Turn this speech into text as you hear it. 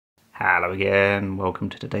Hello again, welcome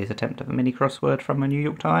to today's attempt of a mini crossword from the New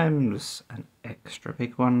York Times. An extra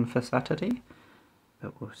big one for Saturday,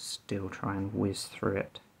 but we'll still try and whiz through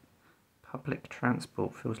it. Public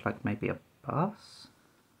transport feels like maybe a bus.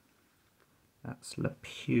 That's Le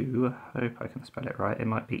Pew, I hope I can spell it right, it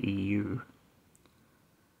might be EU.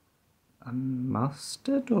 A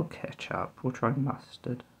mustard or ketchup? We'll try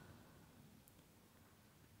mustard.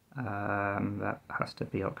 That has to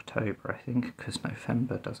be October, I think, because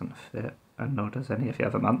November doesn't fit, and nor does any of the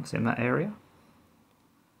other months in that area.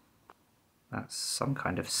 That's some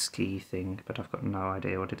kind of ski thing, but I've got no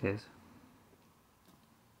idea what it is.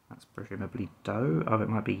 That's presumably dough. Oh, it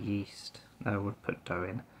might be yeast. No, we'll put dough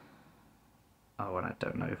in. Oh, and I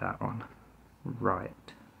don't know that one.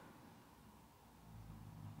 Right.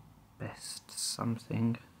 Best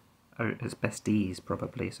something. Oh, it's besties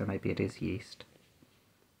probably, so maybe it is yeast.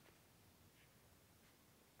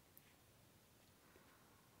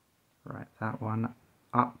 Right, that one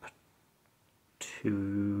up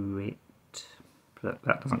to it, but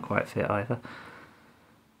that doesn't quite fit either.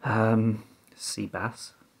 Sea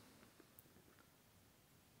bass.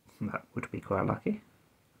 That would be quite lucky.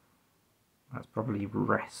 That's probably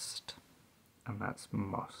rest, and that's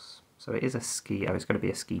moss. So it is a ski. Oh, it's going to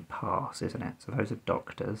be a ski pass, isn't it? So those are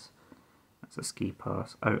doctors. That's a ski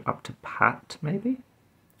pass. Oh, up to pat, maybe?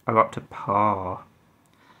 Oh, up to par.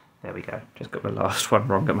 There we go. Just got the last one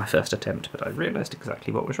wrong at my first attempt, but I realised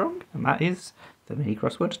exactly what was wrong, and that is the mini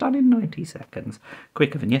crossword done in 90 seconds.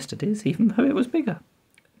 Quicker than yesterday's, even though it was bigger.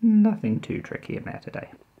 Nothing too tricky in there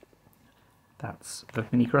today. That's the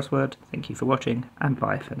mini crossword. Thank you for watching, and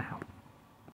bye for now.